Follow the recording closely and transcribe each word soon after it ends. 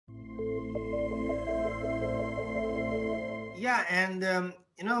Yeah, and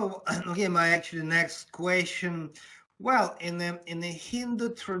okay, my actually next question. Well, in the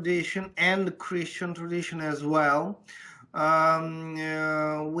Hindu tradition and the Christian tradition as well,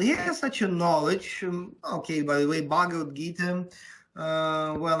 we have such a knowledge. Okay, by the way, Bhagavad Gita.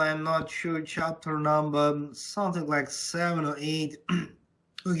 Well, I'm not sure chapter number, something like 7 or 8.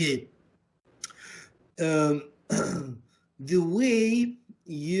 Okay, um, the way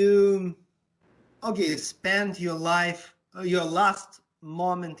you spend your life, your last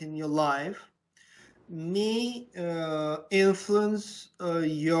moment in your life may influence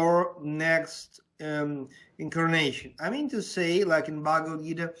your next incarnation. I mean to say, like in Bhagavad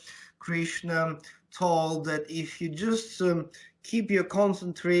Gita, Krishna told that if you just keep your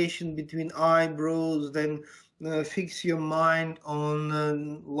concentration between eyebrows, then fix your mind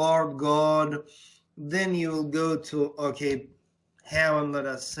on Lord God, then you will go to, heaven, let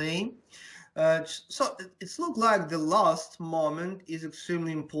us say. So it's look like the last moment is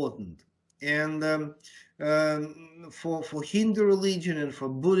extremely important, and for Hindu religion and for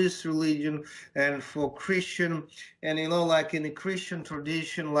Buddhist religion and for Christian, and like in the Christian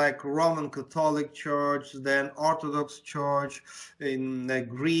tradition, like Roman Catholic Church, then Orthodox Church, in the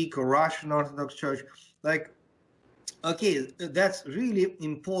Greek or Russian Orthodox Church, like, okay, that's really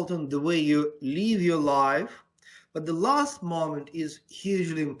important, the way you live your life, but the last moment is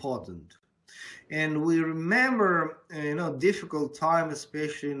hugely important. And we remember, difficult time,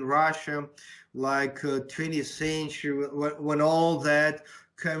 especially in Russia, like 20th century, when all that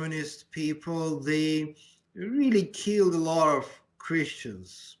communist people, they really killed a lot of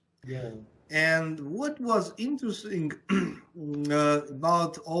Christians. Yeah. And what was interesting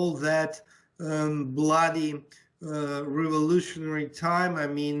about all that bloody revolutionary time, I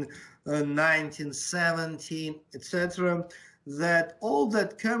mean, 1917, etc., that all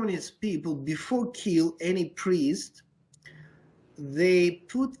that communist people, before kill any priest, they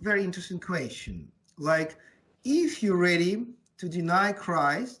put very interesting question, like, if you're ready to deny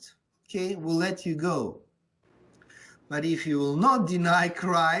Christ, okay, we'll let you go. But if you will not deny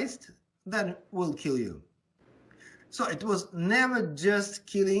Christ, then we'll kill you. So it was never just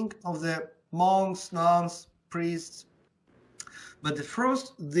killing of the monks, nuns, priests, but the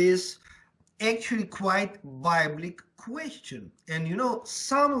first, this actually quite biblical question. And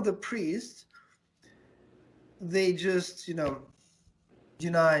some of the priests, they just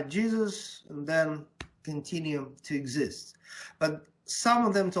deny Jesus and then continue to exist. But some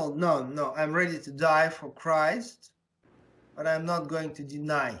of them told, no, I'm ready to die for Christ, but I'm not going to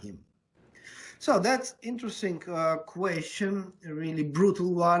deny him. So that's interesting question, a really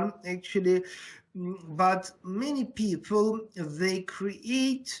brutal one actually. But many people, they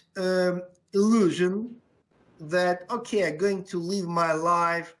create illusion that, okay, I'm going to live my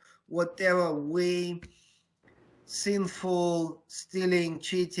life whatever way, sinful, stealing,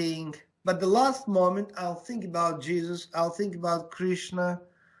 cheating, but the last moment I'll think about Jesus, I'll think about Krishna,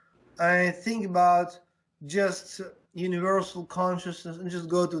 I think about just universal consciousness and just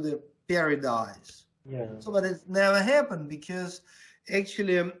go to the paradise. Yeah. So, but it never happened, because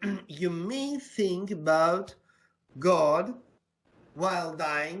actually you may think about God while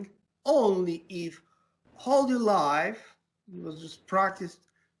dying only if all your life you was just practiced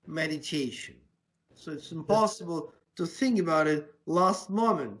meditation. So it's impossible to think about it last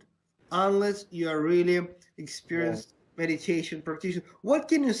moment unless you are really experienced meditation practitioner. What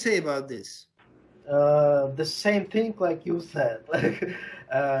can you say about this? The same thing like you said. Like,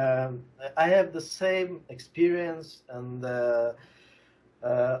 I have the same experience, and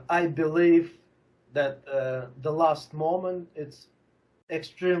I believe that the last moment it's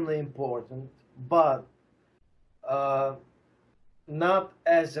extremely important, but not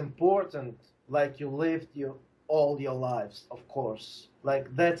as important like you lived all your lives, of course.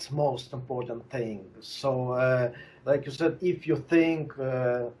 Like, that's most important thing. So, like you said, if you think,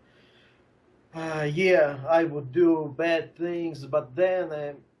 yeah, I would do bad things, but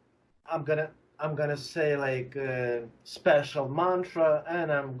then I'm gonna say like a special mantra,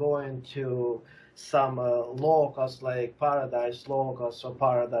 and I'm going to some locals, like paradise locals or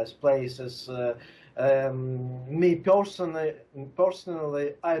paradise places. Me personally,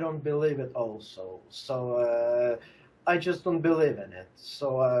 I don't believe it also. So I just don't believe in it.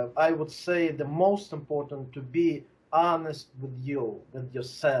 So I would say the most important to be honest with you, with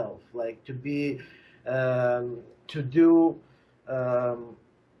yourself, like to be, to do,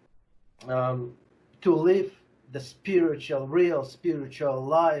 to live the spiritual, real spiritual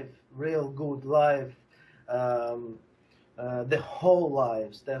life, real good life, the whole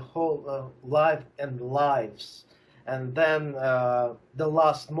lives, the whole life and lives. And then the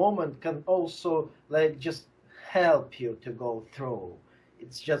last moment can also like just help you to go through.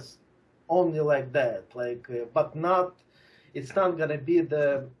 It's just only like that, like, but not. It's not gonna be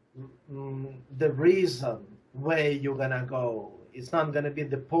the reason where you're gonna go. It's not gonna be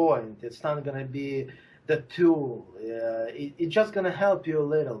the point. It's not gonna be the tool. It's just gonna help you a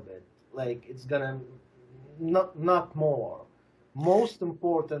little bit. Like, it's gonna not more. Most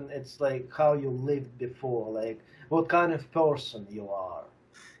important, it's like how you lived before, like what kind of person you are.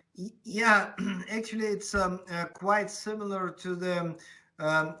 Yeah, actually, it's quite similar to the,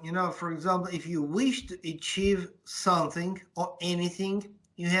 for example, if you wish to achieve something or anything,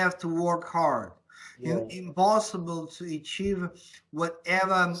 you have to work hard. Yeah. Impossible to achieve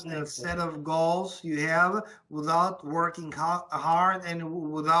whatever set of goals you have without working hard and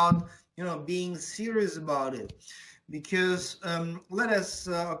without, being serious about it. Because let us,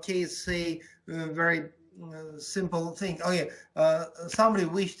 say very simple thing. Okay, somebody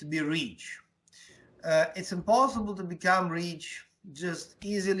wished to be rich. It's impossible to become rich just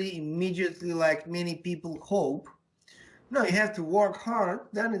easily, immediately, like many people hope. No, you have to work hard,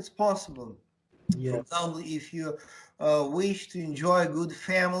 then it's possible. For example, if you wish to enjoy a good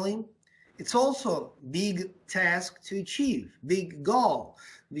family, it's also big task to achieve, big goal,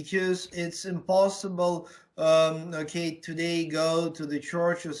 because it's impossible. Today go to the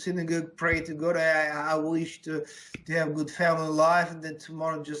church or synagogue, pray to God. I wish to have good family life, and then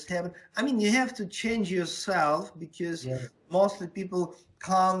tomorrow just happen. I mean, you have to change yourself, because mostly people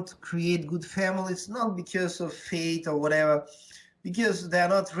can't create good families, not because of fate or whatever, because they're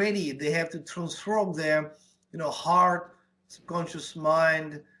not ready. They have to transform their, heart, subconscious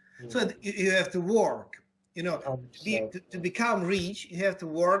mind. So you have to work. To become rich, you have to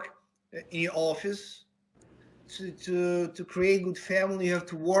work in your office. To create good family, you have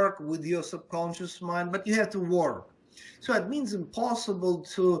to work with your subconscious mind, but you have to work. So it means impossible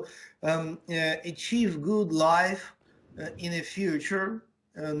to achieve good life in the future,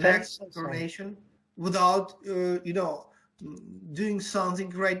 next incarnation, without doing something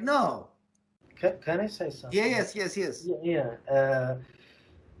right now. Can I say something? Yes. Yeah.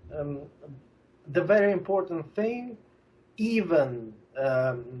 The very important thing, even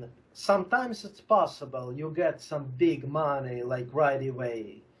sometimes it's possible you get some big money like right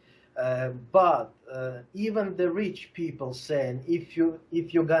away, but even the rich people saying if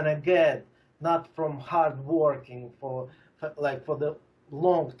you're gonna get not from hard working for the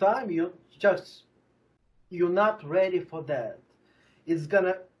long time, you're not ready for that. It's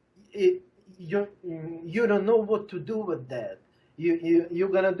gonna you don't know what to do with that. You're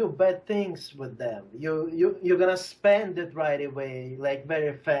gonna do bad things with them. You're gonna spend it right away, like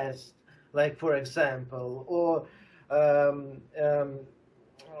very fast, like for example, or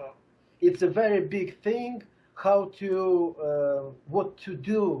it's a very big thing how to what to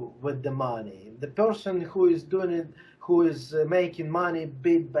do with the money. The person who is doing it, who is making money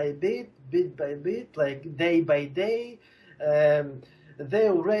bit by bit, like day by day,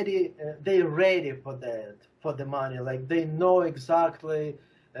 they're ready for that, for the money. Like they know exactly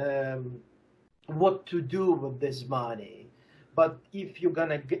what to do with this money. But if you're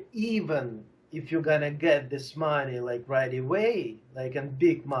gonna get this money like right away, like in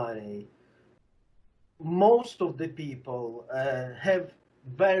big money, most of the people have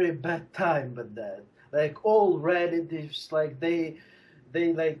very bad time with that. Like all relatives, like they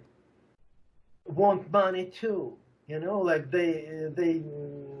like want money too. Like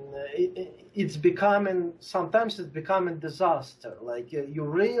sometimes it's becoming disaster. Like you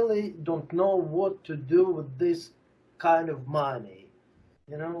really don't know what to do with this kind of money.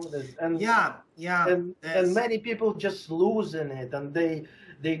 And many people just losing it, and they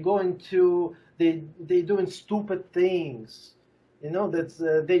doing stupid things.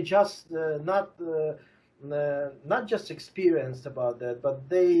 That they just not just experienced about that, but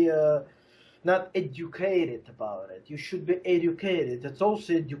they not educated about it. You should be educated. It's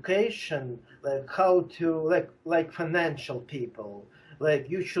also education, like how to like financial people. Like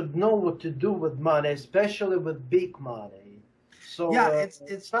you should know what to do with money, especially with big money. So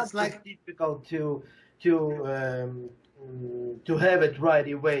it's not like difficult to have it right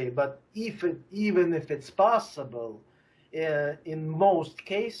away. But even if it's possible, in most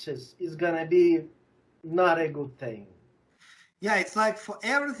cases, it's gonna be not a good thing. Yeah, it's like for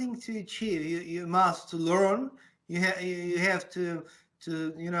everything to achieve, you must learn. You have to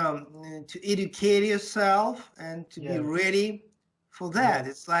educate yourself and to be ready for that.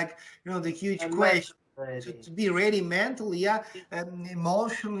 It's like the huge question to be ready mentally,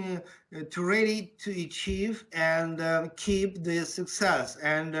 emotionally, to ready to achieve and keep the success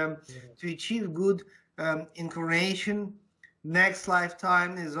and to achieve good incarnation. next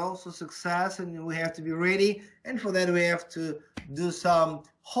lifetime is also success, and we have to be ready. And for that, we have to do some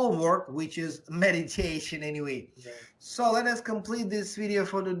homework, which is meditation anyway. Yeah. So let us complete this video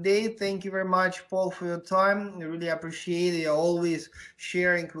for today. Thank you very much, Paul, for your time. I really appreciate it. You're always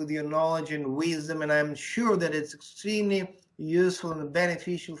sharing with your knowledge and wisdom, and I'm sure that it's extremely useful and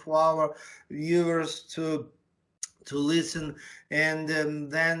beneficial for our viewers to listen, and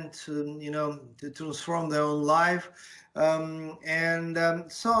then to transform their own life.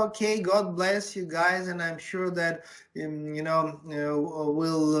 So okay, God bless you guys, and I'm sure that we're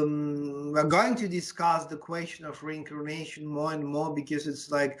going to discuss the question of reincarnation more and more, because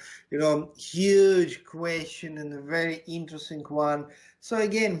it's like huge question and a very interesting one. So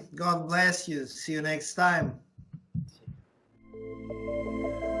again, God bless you. See you next time.